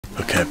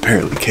Okay,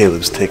 apparently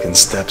Caleb's taking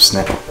steps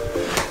now.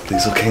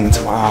 Liesl came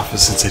into my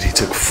office and said he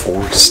took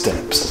 4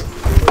 steps.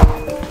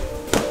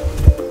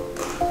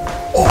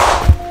 Oh!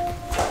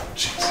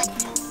 Jeez.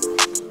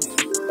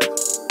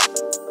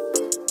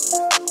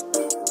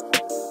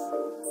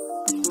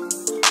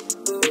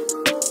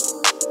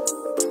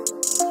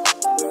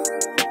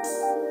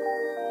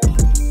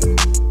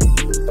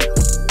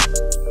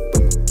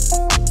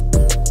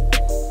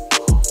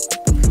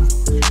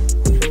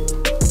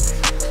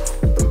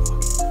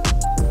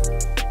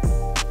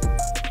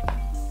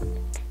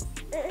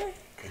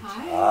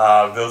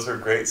 Those are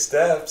great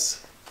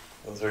steps.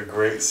 Those are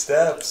great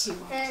steps. You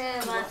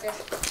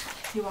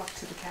walk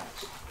to the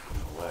couch.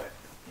 No way.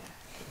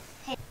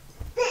 Yeah.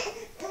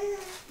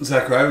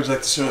 Zachariah, would you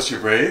like to show us your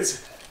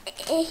braids?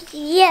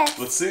 Yes.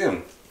 Let's see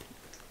them.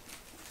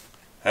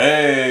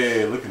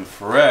 Hey, looking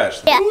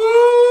fresh. Yeah. And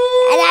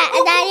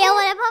I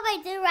want to put my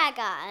do-rag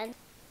on.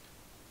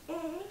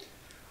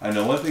 I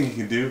know one thing you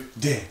can do.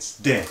 Dance,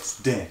 dance,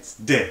 dance,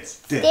 dance,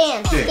 dance,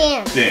 Dance,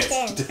 dance, dance,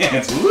 dance,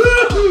 dance. Woo!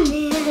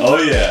 Oh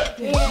yeah.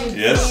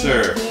 Yes,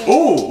 sir.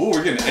 Ooh,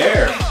 we're getting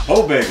air.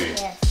 Oh, baby.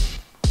 Yes.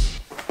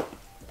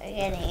 We're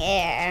getting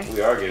air.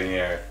 We are getting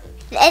air.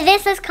 And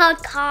this is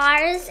called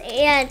cars,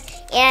 and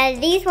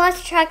these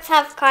monster trucks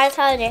have cars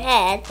on their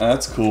head.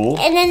 That's cool.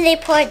 And then they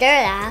pour dirt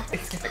out.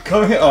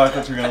 Come here. Oh, I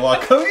thought you were gonna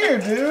walk. Come here,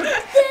 dude.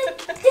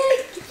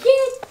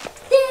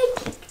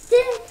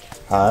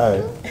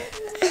 Hi.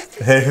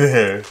 Hey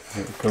there.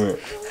 Come here.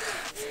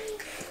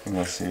 You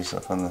want to see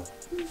yourself on the...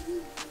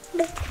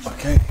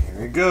 Okay,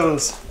 here he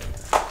goes.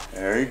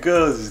 There he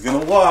goes. He's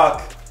gonna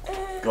walk.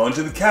 Going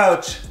to the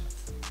couch.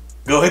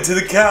 Going to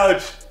the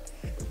couch.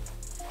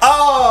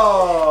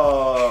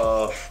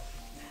 Oh!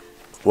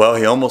 Well,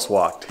 he almost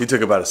walked. He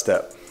took about a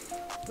step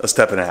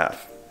and a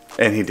half,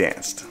 and he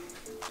danced.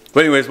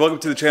 But anyways, welcome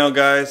to the channel,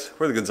 guys.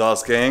 We're the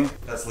Gonzales gang.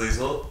 That's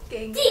Liesl.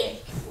 Gang.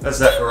 That's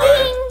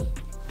Zachariah.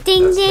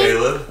 Ding, That's ding.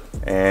 Caleb.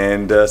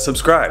 And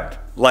subscribe,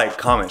 like,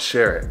 comment,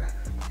 share it,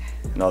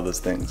 and all those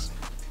things.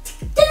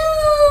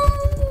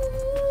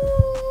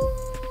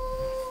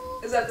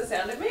 Is that the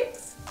sound it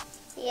makes?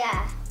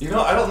 Yeah. You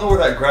know, I don't know where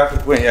that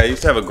graphic went. Yeah, I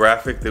used to have a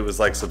graphic that was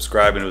like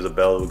subscribe and it was a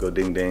bell that would go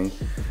ding ding.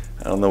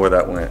 I don't know where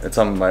that went. It's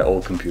on my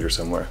old computer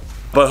somewhere.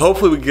 But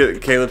hopefully we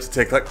get Caleb to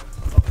take like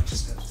a bunch of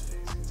steps today.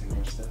 He's gonna take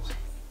more steps.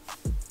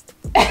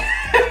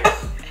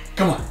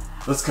 Come on,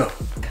 let's go.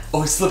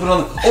 Oh, he's slipping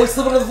on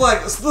the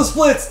flag. The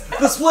splits.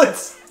 The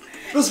splits.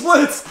 The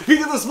splits. He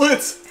did the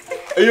splits.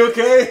 Are you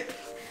okay?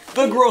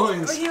 The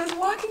groins. Oh, he was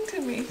walking to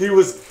me. He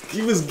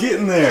was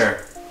getting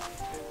there.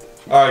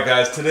 Alright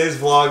guys, today's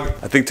vlog,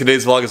 I think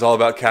today's vlog is all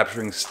about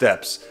capturing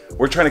steps.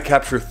 We're trying to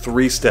capture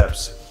 3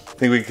 steps.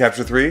 Think we can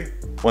capture 3?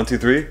 1, 2,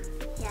 3?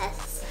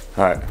 Yes.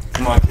 Alright,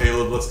 come on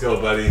Caleb, let's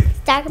go buddy.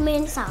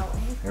 Document solid.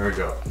 Here we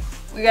go.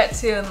 We got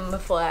 2 in the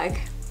flag.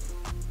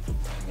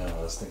 No,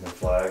 I was thinking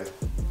flag.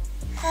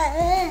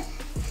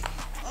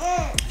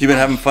 You been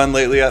having fun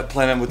lately out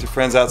playing with your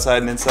friends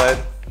outside and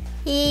inside?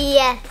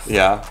 Yes.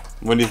 Yeah?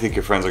 When do you think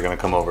your friends are gonna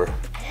come over?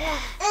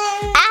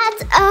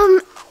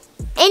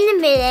 In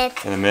a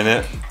minute. In a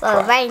minute?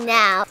 Well, right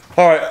now.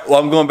 Alright, well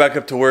I'm going back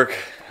up to work.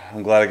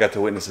 I'm glad I got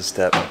to witness a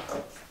step.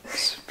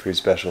 It's pretty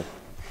special.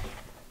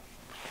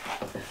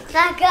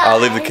 Not good. I'll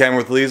leave the camera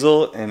with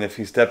Liesl, and if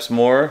he steps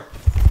more...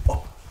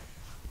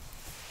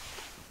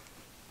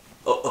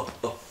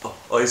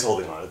 Oh, he's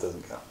holding on, it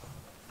doesn't count.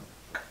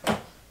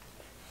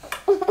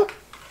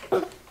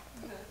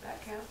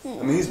 That counts. I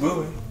mean, he's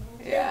moving.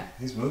 Yeah.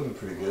 He's moving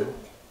pretty good.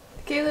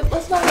 Caleb,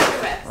 let's not make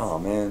a mess. Oh,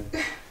 man.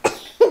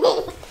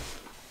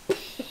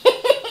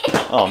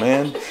 Oh,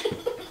 man.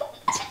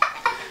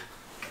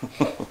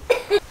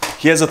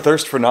 He has a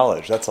thirst for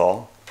knowledge, that's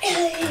all.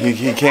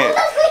 He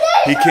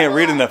can't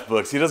read enough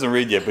books. He doesn't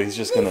read yet, but he's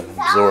just gonna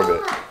absorb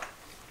it.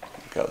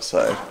 Go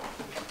outside.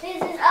 This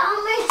is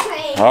all my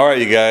train. All right,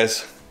 you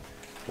guys.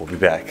 We'll be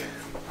back.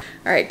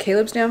 All right,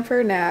 Caleb's down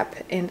for a nap,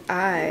 and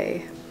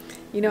I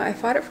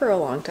fought it for a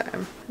long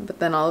time, but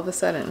then all of a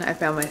sudden I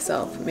found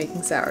myself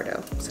making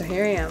sourdough. So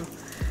here I am.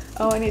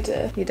 Oh, I need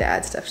to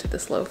add stuff to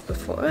this loaf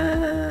before,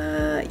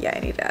 yeah, I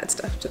need to add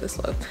stuff to this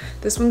loaf.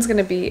 This one's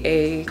gonna be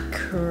a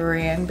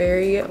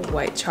cranberry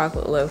white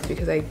chocolate loaf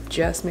because I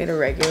just made a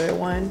regular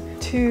one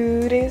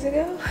 2 days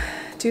ago.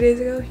 2 days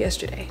ago?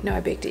 Yesterday. No, I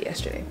baked it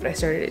yesterday, but I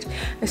started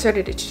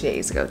it 2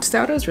 days ago.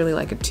 Sourdough is really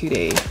like a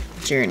 2-day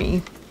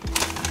journey.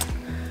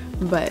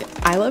 But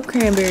I love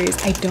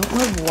cranberries. I don't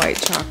love white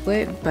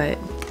chocolate, but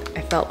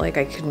I felt like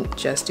I couldn't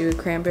just do a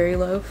cranberry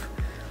loaf.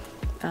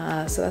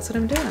 So that's what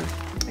I'm doing.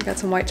 I got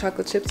some white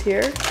chocolate chips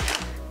here.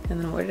 And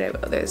then where did I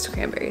go? There's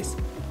cranberries.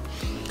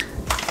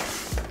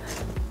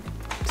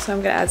 So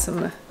I'm gonna add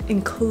some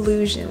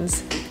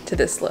inclusions to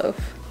this loaf.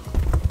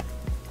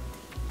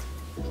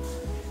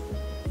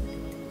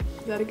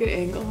 Is that a good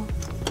angle?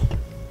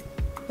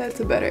 That's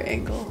a better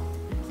angle.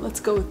 Let's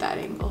go with that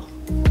angle.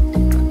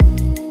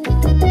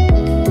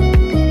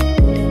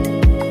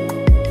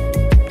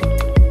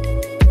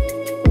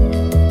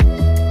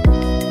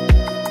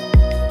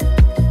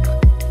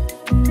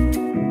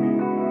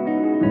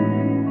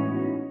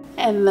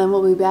 And and then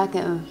we'll be back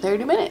in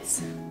 30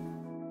 minutes.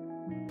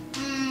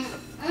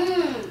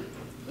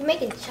 You're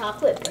making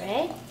chocolate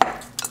bread?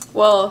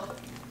 Well,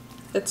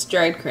 it's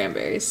dried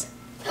cranberries.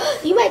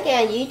 You making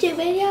a YouTube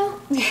video?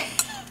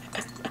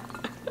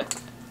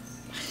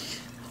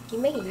 You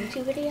making a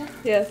YouTube video?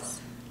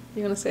 Yes.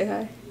 You want to say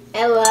hi?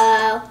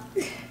 Hello.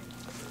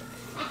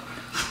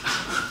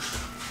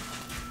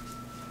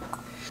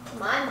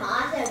 My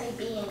mom said we'd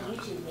be in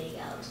YouTube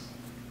videos.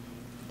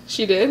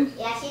 She did?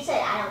 Yeah, she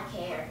said I don't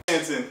care.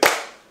 Dancing.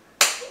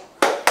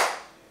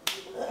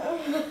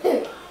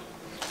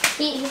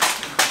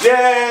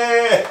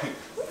 Yay!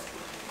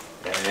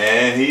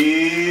 And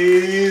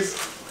he's...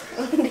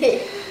 What are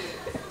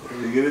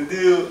you gonna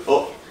do?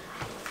 Oh,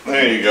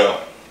 there you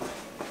go.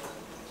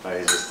 Oh,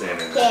 he's just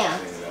standing there. Cam.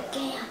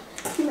 Cam.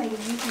 You make a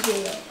YouTube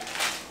video.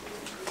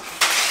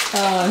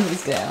 Oh,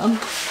 he's down.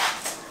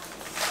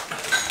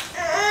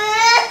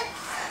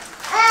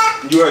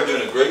 You are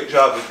doing a great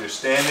job with your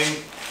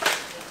standing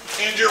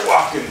and your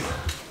walking.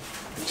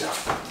 Good job.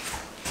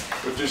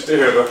 Put your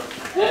stare over.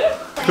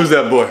 Who's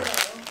that boy?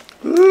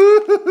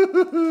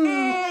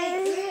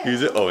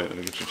 He's it. Oh wait, let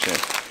me get your chin.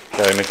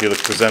 Gotta make you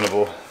look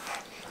presentable.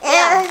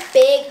 Yeah,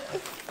 big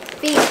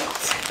feet.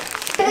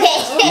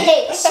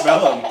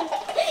 Smell him.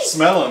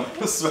 Smell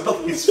him. Smell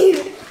these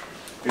feet.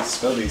 You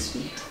smell these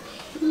feet.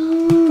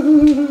 No.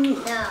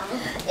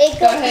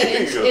 Go ahead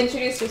and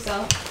introduce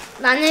yourself.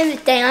 My name is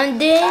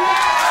Kamden.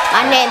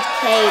 My name's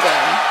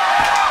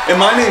Kaden. And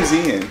my name's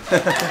Ian.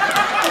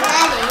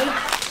 Daddy.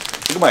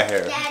 Look at my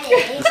hair.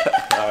 Daddy.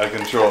 Out of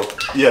control.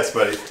 Yes,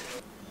 buddy.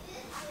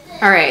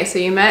 All right, so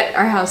you met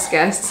our house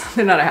guests.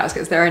 They're not our house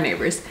guests, they're our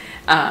neighbors.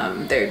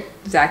 They're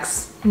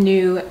Zach's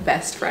new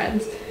best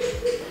friends.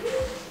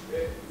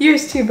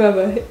 Yours too,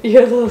 Bubba.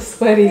 You're a little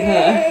sweaty,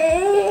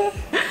 huh?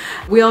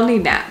 We all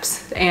need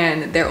naps,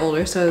 and they're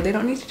older, so they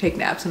don't need to take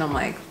naps. And I'm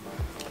like,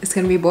 it's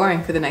gonna be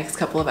boring for the next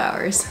couple of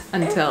hours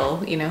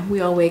until, you know,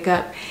 we all wake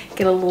up,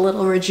 get a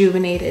little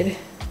rejuvenated.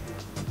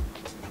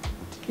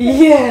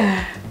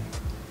 Yeah.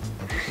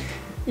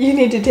 You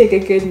need to take a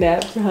good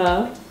nap,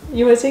 huh?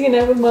 You wanna take a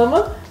nap with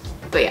Mama?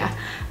 But yeah,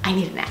 I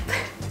need a nap.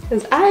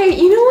 Cause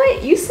you know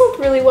what? You slept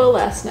really well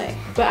last night,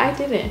 but I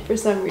didn't for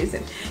some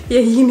reason. Yeah,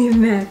 you need a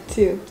nap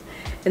too.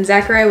 And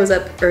Zachariah was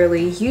up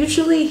early.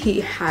 Usually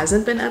he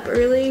hasn't been up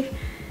early.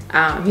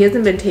 He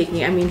hasn't been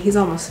taking, I mean, he's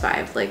almost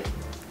 5, like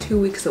 2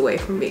 weeks away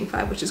from being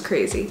 5, which is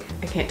crazy.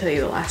 I can't tell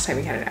you the last time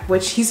he had a nap,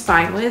 which he's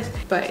fine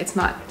with, but it's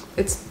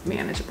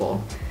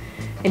manageable.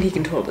 And he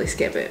can totally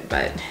skip it.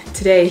 But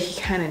today he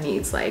kind of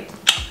needs like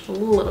a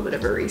little bit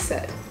of a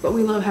reset. But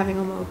we love having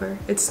him over.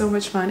 It's so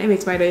much fun. It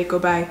makes my day go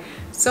by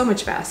so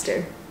much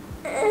faster.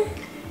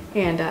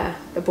 And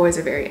the boys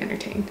are very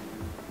entertained.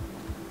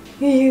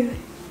 You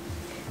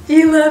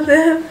love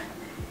them?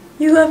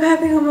 You love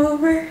having them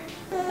over?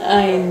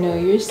 I know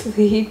you're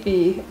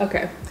sleepy.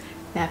 Okay,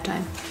 nap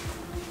time.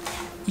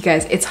 You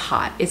guys, it's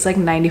hot. It's like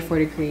 94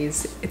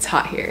 degrees. It's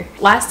hot here.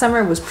 Last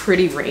summer was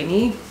pretty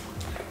rainy.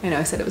 I know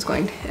I said I was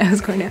going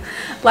to.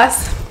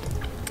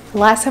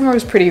 Last summer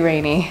was pretty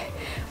rainy,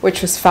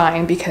 which was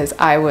fine because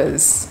I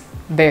was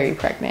very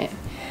pregnant.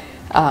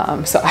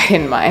 So I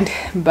didn't mind.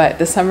 But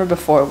the summer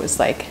before was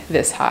like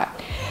this hot.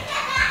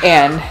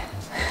 And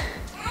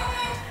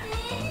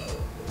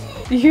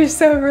you're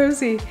so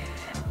rosy.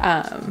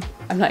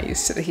 I'm not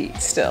used to the heat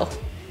still.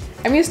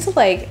 I'm used to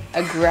like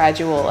a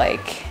gradual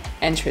like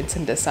entrance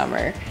into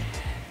summer.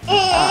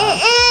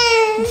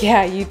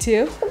 Yeah, you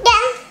too?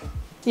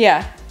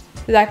 Yeah.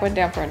 Zach went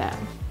down for a nap,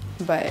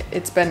 but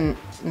it's been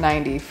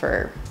 90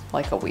 for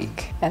like a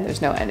week and there's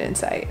no end in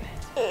sight.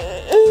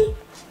 Oh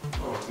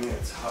man,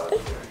 it's hot.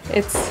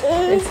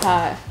 It's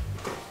hot.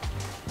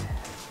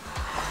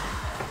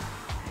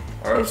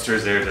 Our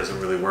upstairs air doesn't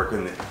really work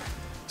in the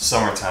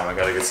summertime. I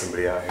gotta get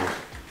somebody out here.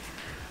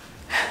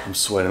 I'm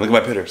sweating. Look at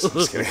my pitters. I'm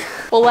just kidding.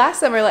 Well, last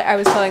summer, like I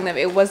was telling them,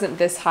 it wasn't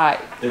this hot.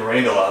 It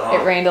rained a lot,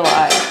 huh? It rained a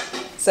lot.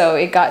 So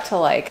it got to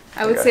like,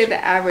 I would say the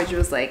average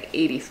was like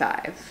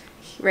 85.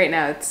 Right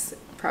now it's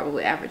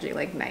probably averaging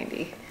like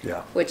 90.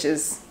 Yeah. Which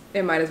is,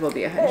 it might as well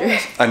be 100.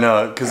 I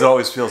know, because it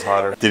always feels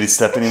hotter. Did he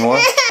step anymore?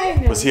 I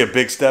know. Was he a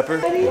big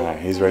stepper? All right,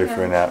 he's ready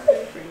for a nap.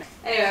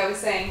 Anyway, I was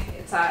saying,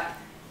 it's hot.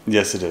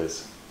 Yes, it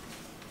is.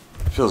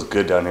 It feels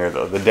good down here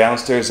though. The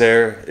downstairs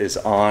air is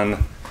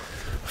on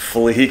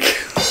fleek.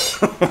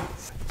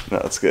 No,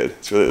 it's good.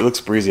 It looks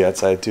breezy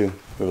outside too.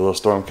 We have a little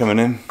storm coming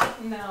in.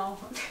 No.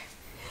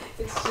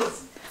 It's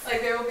just,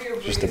 like there will be a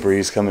breeze. Just a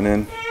breeze coming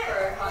in. For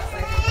a hot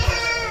second,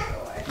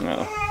 and then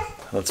it'll go away. No.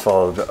 Let's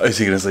follow. Is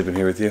he gonna sleep in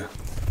here with you?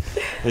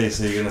 Hey,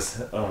 so you're gonna?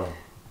 Oh,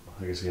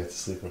 I guess you have to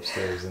sleep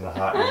upstairs in the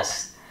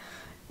hotness.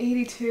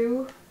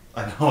 82.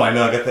 I know. I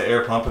got the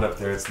air pumping up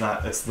there. It's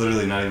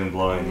literally not even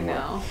blowing anymore.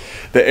 No.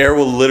 The air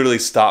will literally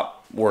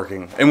stop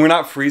working, and we're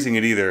not freezing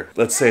it either.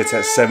 Let's say it's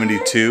at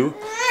 72,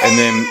 and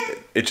then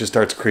it just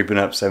starts creeping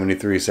up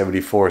 73,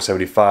 74,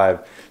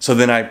 75. So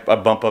then I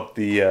bump up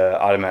the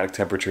automatic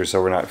temperature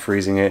so we're not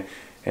freezing it,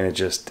 and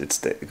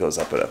it goes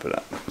up and up and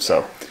up.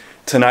 So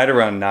tonight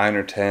around 9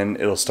 or 10,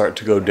 it'll start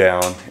to go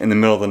down. In the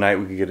middle of the night,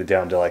 we could get it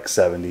down to like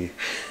 70.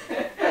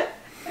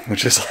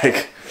 which is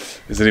like,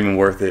 is it even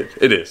worth it?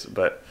 It is,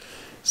 but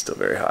it's still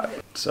very hot.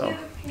 So. Can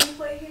you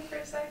play here for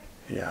a sec?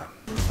 Yeah.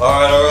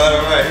 All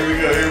right. Here we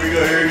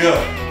go.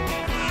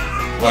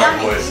 All right,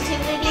 boys.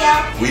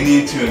 We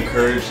need to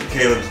encourage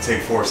Caleb to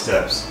take 4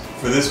 steps.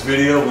 For this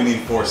video, we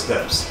need 4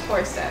 steps.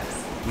 4 steps.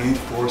 We need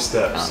 4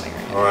 steps.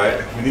 Oh, all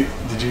right.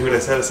 Did you hear what I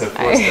said? I said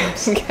 4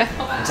 steps.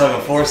 I'm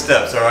talking 4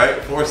 steps. All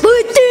right. 4 steps.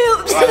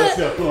 All right, let's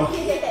go. Come on.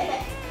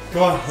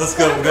 Come on. Let's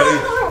go.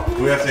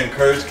 We have to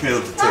encourage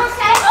Caleb to take. Come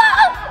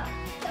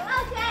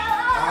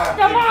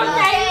on,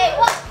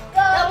 Caleb.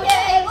 Go,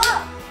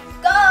 Caleb.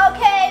 Go,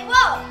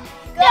 Caleb.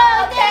 Go,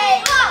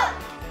 Caleb.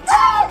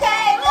 Go,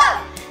 Caleb.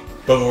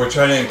 But we're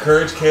trying to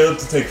encourage Caleb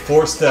to take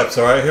 4 steps.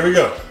 All right. Here we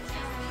go.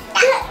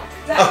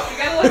 Zach, you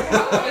gotta look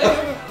out over there.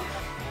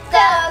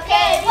 Go,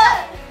 Caleb.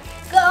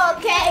 Go,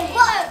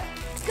 Caleb.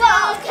 Go,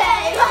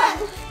 Caleb.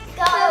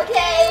 Go,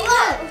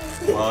 Caleb.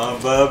 Come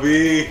on,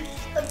 Bubby.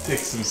 Take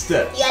some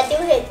steps. You gotta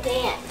do his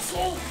dance.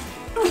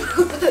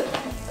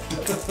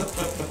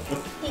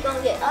 He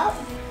gonna get up?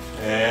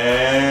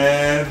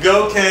 And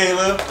go,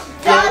 Caleb.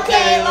 Go,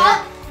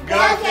 Caleb.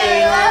 Go,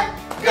 Caleb.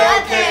 Go,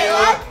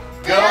 Caleb.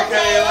 Go,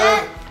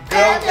 Caleb.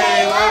 Go,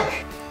 Caleb.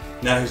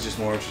 Now he's just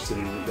more interested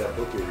in that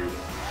book you're reading.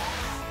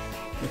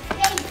 They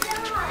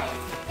done.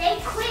 They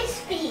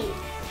crispy.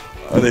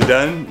 Are they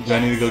done? Do I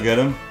need to go get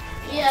them?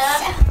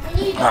 Yeah.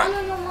 When you done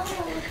them,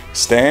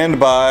 Stand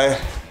by.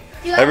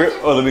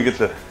 Let me get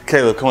the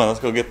Caleb. Come on, let's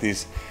go get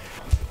these.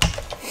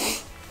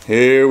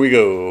 Here we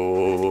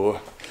go.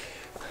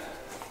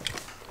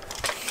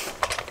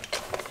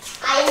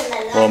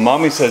 Well,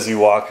 Mommy says you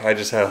walk. I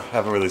just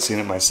haven't really seen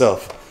it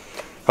myself.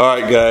 All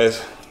right,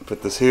 guys,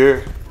 put this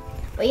here.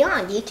 Are you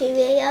on YouTube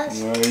videos?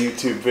 You're on a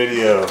YouTube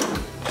video.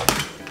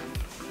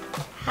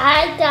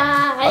 Hi, I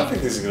guys.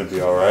 think this is gonna be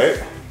all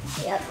right.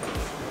 Yep.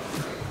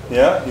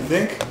 Yeah, you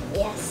think?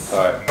 Yes.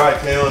 All right,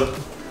 Caleb.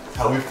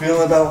 How we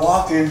feeling about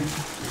walking?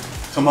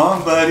 Come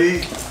on,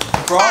 buddy.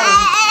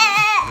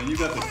 Crawling. And you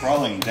got the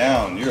crawling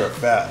down. You're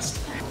fast.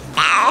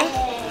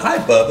 Hi,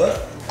 Bubba.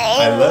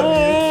 I love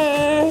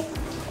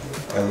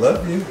you. I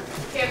love you.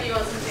 Cam, you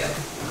want some too?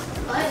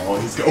 Oh,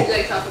 he's Would you going.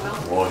 like Taco Bell?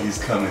 Oh, he's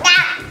coming.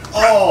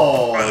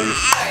 Oh,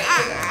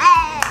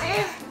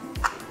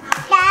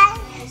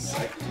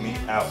 psych me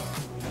out.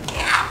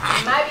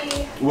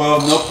 Maybe. Well,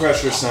 no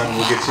pressure, son.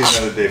 We'll get you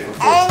another day for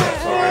 4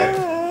 steps, all right?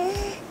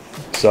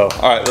 So,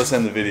 all right, let's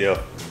end the video.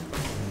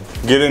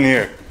 Get in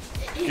here.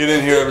 Get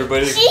in here,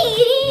 everybody.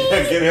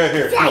 Yeah, get right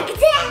here.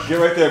 Get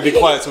right there. Be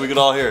quiet so we can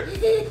all hear.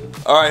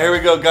 All right, here we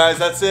go, guys.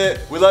 That's it.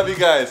 We love you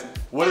guys.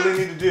 What do they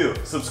need to do?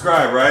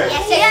 Subscribe, right?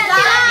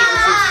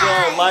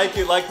 Subscribe. Like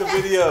it. Like the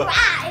video.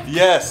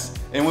 Yes.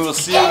 And we will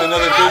see you in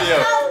another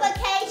video.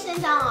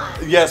 Notifications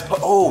on. Yes.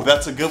 Oh,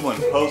 that's a good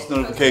one. Post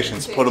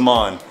notifications. Put them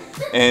on.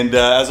 And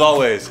as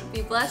always,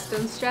 Be blessed,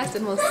 don't stress,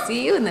 and we'll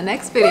see you in the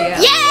next video.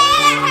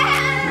 Yeah!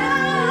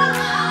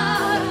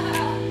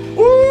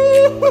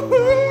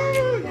 woo!